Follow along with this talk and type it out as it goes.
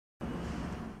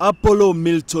Apollo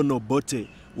Milton Obote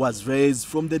was raised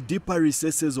from the deeper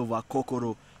recesses of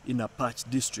Akokoro in Apache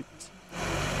district.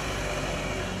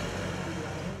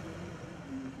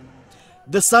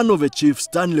 The son of a chief,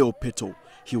 Stanley Opeto,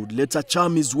 he would later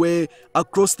charm his way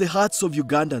across the hearts of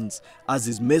Ugandans as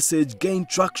his message gained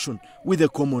traction with the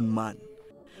common man.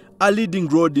 A leading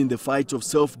role in the fight of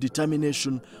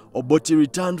self-determination, Obote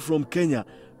returned from Kenya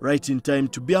right in time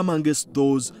to be amongst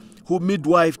those who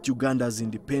midwifed Uganda's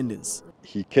independence.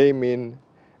 He came in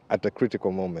at a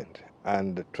critical moment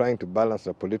and trying to balance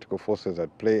the political forces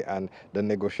at play and the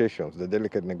negotiations, the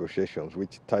delicate negotiations,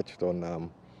 which touched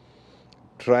on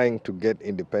trying to get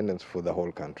independence for the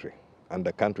whole country and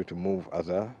the country to move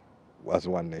as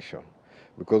one nation.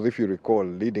 Because if you recall,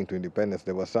 leading to independence,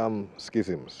 there were some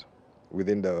schisms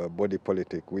within the body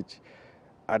politic which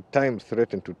at times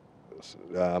threatened to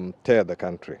tear the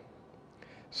country.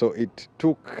 So it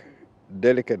took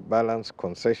delicate balance,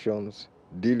 concessions,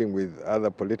 dealing with other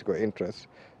political interests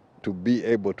to be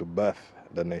able to birth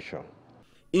the nation.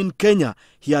 In Kenya,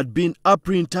 he had been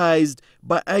apprenticed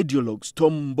by ideologues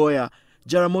Tom Mboya,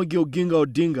 Jaramogi Oginga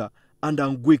Odinga, and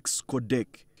Angwix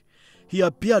Kodek. He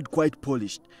appeared quite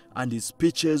polished, and his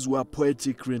speeches were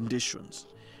poetic renditions.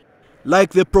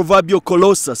 Like the proverbial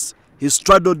colossus, he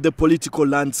straddled the political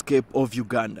landscape of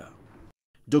Uganda.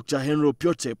 Dr. Henry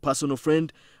Opiote, personal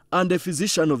friend and a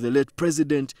physician of the late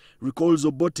president, recalls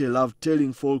Obote loved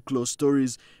telling folklore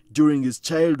stories during his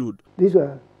childhood. These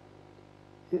were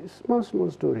small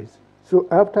stories. So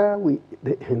after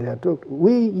they are talked,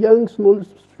 we young small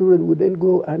students would then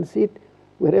go and sit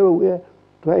wherever we are,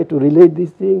 try to relate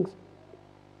these things.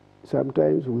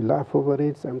 Sometimes we laugh over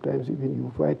it, sometimes even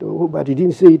you fight, oh, but he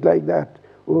didn't say it like that,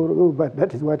 or oh, but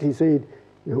that is what he said.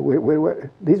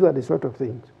 These were the sort of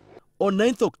things. On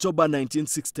 9th October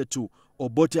 1962,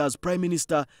 Obote as Prime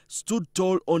Minister stood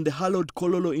tall on the hallowed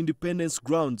Kololo Independence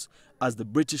grounds as the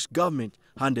British government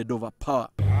handed over power.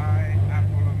 I,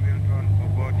 Apollo Milton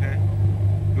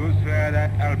Obote, do swear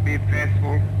that I'll be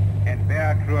faithful and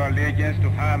bear true allegiance to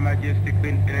Her Majesty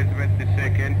Queen Elizabeth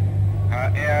II,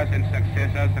 her heirs and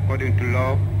successors according to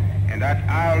law, and that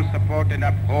I'll support and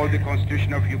uphold the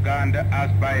Constitution of Uganda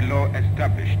as by law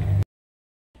established.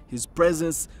 His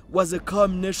presence was a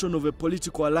culmination of a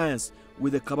political alliance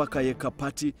with the Kabaka Yeka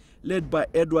party led by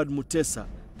Edward Mutesa,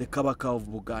 the Kabaka of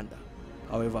Buganda.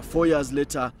 However, 4 years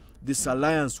later, this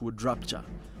alliance would rupture.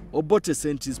 Obote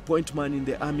sent his point man in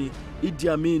the army, Idi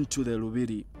Amin, to the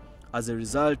Lubiri. As a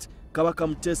result,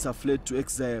 Kabaka Mutesa fled to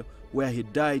exile where he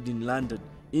died in London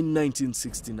in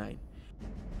 1969.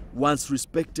 Once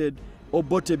respected,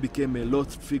 Obote became a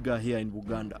loathed figure here in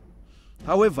Buganda.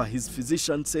 However, his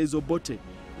physician says Obote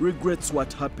regrets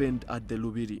what happened at the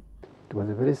Lubiri. It was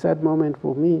a very sad moment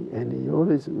for me, and he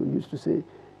always used to say,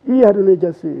 he had only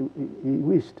just, he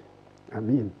wished,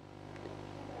 Amin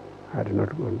had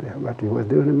not gone there, but he was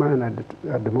the only man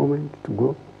at the moment to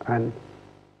go, and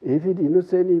if he did not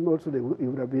send him also, he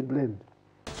would have been blamed.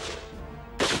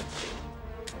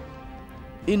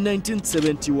 In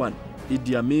 1971,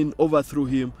 Idi Amin overthrew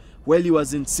him while he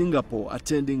was in Singapore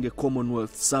attending a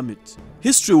Commonwealth summit.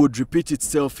 History would repeat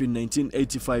itself in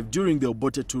 1985 during the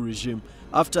Obote II regime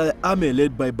after the army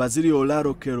led by Basilio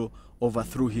Olaro Kero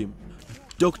overthrew him.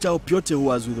 Dr. Opiote, who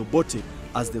was with Obote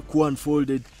as the coup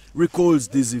unfolded, recalls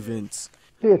these events.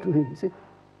 Clear to him, he said,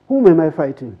 whom am I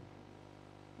fighting?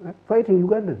 Fighting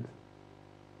Ugandans.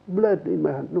 Blood in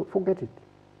my hand. No, forget it.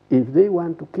 If they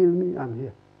want to kill me, I'm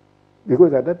here.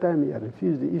 Because at that time he had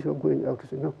refused the issue of going out to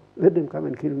say, no, let them come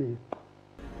and kill me.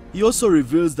 He also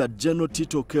reveals that General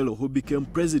Tito Okello, who became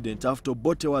president after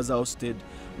Obote was ousted,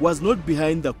 was not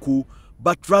behind the coup,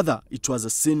 but rather it was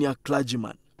a senior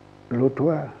clergyman.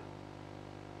 Lotwa,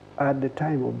 at the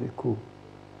time of the coup,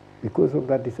 because of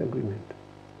that disagreement,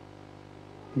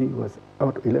 he was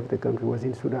out, he left the country, was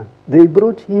in Sudan. They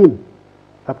brought him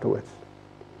afterwards.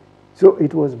 So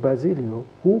it was Basilio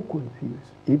who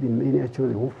confused, even many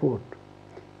actually who fought,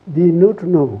 did not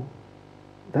know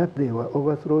that they were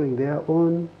overthrowing their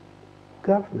own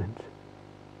government.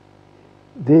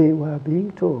 They were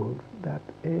being told that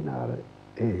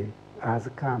NRA has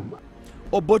come.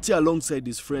 Obote, alongside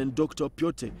his friend Dr.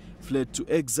 Opiote, fled to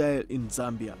exile in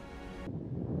Zambia.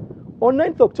 On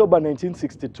 9th October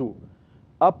 1962,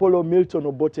 Apollo Milton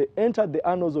Obote entered the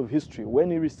annals of history when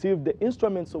he received the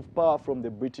instruments of power from the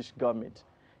British government.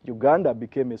 Uganda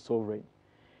became a sovereign.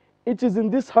 It is in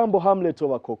this humble hamlet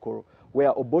of Akokoro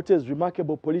where Obote's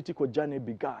remarkable political journey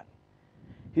began.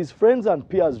 His friends and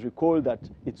peers recall that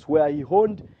it's where he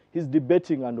honed his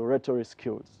debating and oratory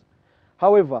skills.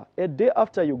 However, a day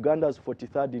after Uganda's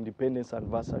 43rd independence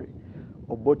anniversary,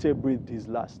 Obote breathed his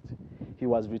last. He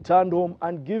was returned home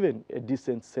and given a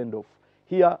decent send-off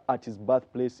here at his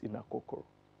birthplace in Akokoro.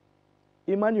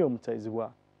 Emmanuel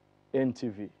Mutaiziwa,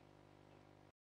 NTV.